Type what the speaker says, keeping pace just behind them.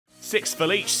6 for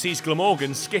Leach sees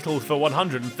Glamorgan skittled for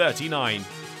 139.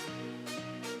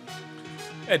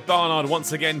 Ed Barnard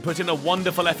once again put in a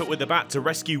wonderful effort with the bat to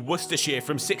rescue Worcestershire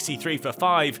from 63 for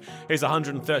 5. His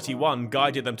 131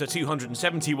 guided them to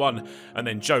 271, and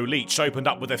then Joe Leach opened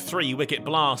up with a 3-wicket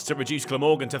blast to reduce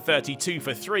Glamorgan to 32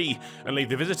 for 3 and leave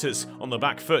the visitors on the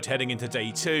back foot heading into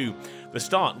day 2. The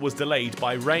start was delayed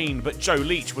by rain, but Joe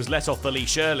Leach was let off the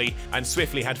leash early and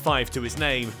swiftly had 5 to his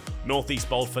name. Northeast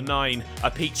bowled for 9,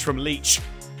 a peach from Leach,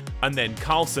 and then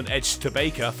Carlson edged to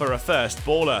Baker for a first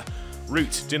baller.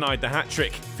 Root denied the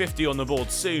hat-trick, 50 on the board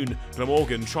soon,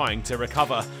 Glamorgan trying to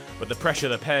recover, but the pressure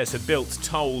the pairs had built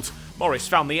told. Morris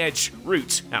found the edge,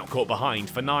 Root out caught behind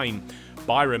for 9.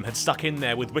 Byrom had stuck in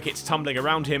there with wickets tumbling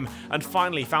around him and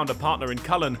finally found a partner in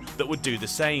Cullen that would do the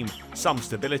same. Some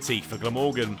stability for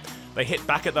Glamorgan. They hit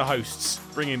back at the hosts,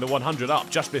 bringing the 100 up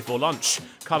just before lunch.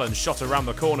 Cullen shot around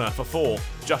the corner for 4,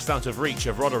 just out of reach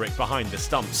of Roderick behind the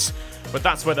stumps. But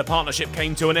that's where the partnership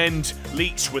came to an end.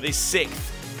 Leach with his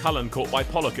 6th. Cullen caught by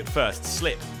Pollock at first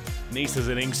slip. Nisa's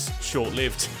innings,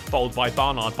 short-lived, bowled by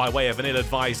Barnard by way of an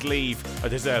ill-advised leave, a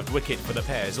deserved wicket for the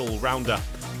pair's all-rounder.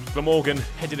 Glamorgan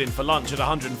headed in for lunch at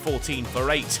 114 for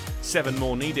 8, 7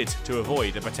 more needed to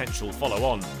avoid a potential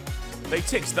follow-on. They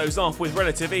ticked those off with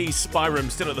relative ease, Byrom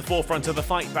still at the forefront of the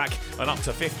fight back and up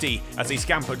to 50 as he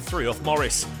scampered 3 off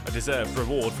Morris, a deserved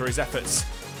reward for his efforts.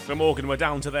 Glamorgan were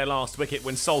down to their last wicket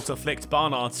when Salter flicked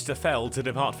Barnard's to fell to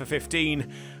depart for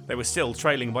 15. They were still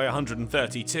trailing by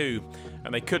 132,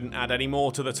 and they couldn't add any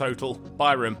more to the total.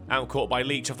 Byrom outcaught by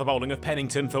Leach off the bowling of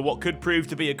Pennington for what could prove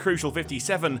to be a crucial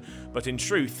 57, but in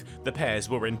truth, the pairs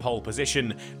were in pole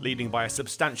position, leading by a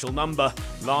substantial number,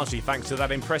 largely thanks to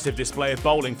that impressive display of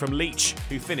bowling from Leach,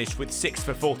 who finished with 6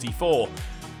 for 44.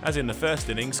 As in the first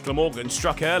innings, Glamorgan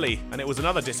struck early, and it was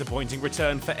another disappointing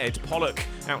return for Ed Pollock,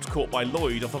 out-caught by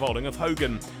Lloyd off the bowling of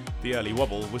Hogan. The early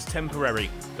wobble was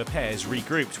temporary. The pairs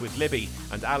regrouped with Libby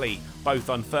and Ali, both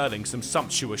unfurling some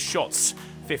sumptuous shots.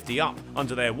 50 up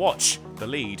under their watch, the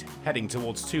lead heading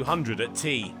towards 200 at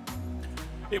tea.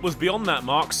 It was beyond that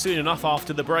mark soon enough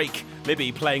after the break,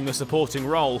 Libby playing the supporting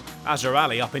role, Azhar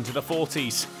Ali up into the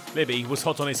 40s. Libby was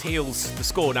hot on his heels, the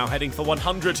score now heading for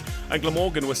 100, and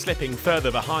Glamorgan was slipping further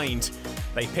behind.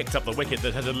 They picked up the wicket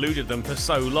that had eluded them for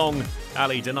so long.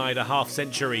 Ali denied a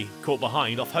half-century, caught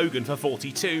behind off Hogan for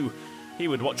 42. He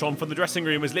would watch on from the dressing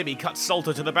room as Libby cut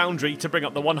Salter to the boundary to bring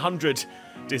up the 100.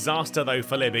 Disaster though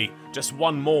for Libby. Just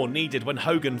 1 more needed when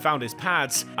Hogan found his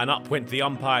pads, and up went the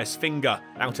umpire's finger,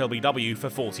 out LBW for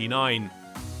 49.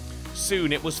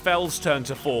 Soon it was Fell's turn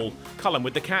to fall. Cullen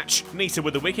with the catch, Nisa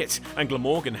with the wicket, and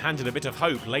Glamorgan handed a bit of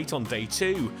hope late on day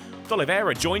 2.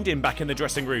 D'Oliveira joined him back in the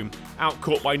dressing room,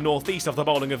 out-caught by Northeast off the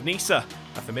bowling of Nisa.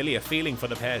 A familiar feeling for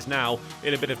the pairs now,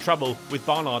 in a bit of trouble with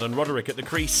Barnard and Roderick at the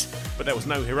crease. But there was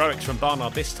no heroics from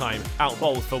Barnard this time,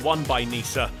 out-bowled for 1 by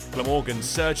Nisa. Glamorgan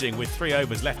surging with 3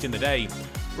 overs left in the day.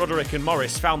 Roderick and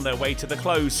Morris found their way to the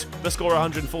close, the score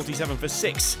 147 for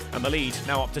 6, and the lead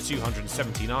now up to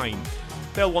 279.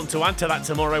 They'll want to add to that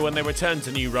tomorrow when they return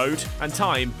to New Road, and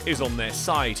time is on their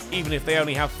side, even if they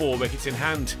only have 4 wickets in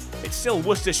hand. It's still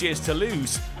Worcestershire's to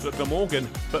lose, but Glamorgan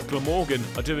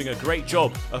are doing a great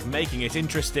job of making it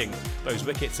interesting. Those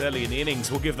wickets early in the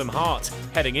innings will give them heart,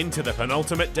 heading into the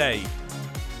penultimate day.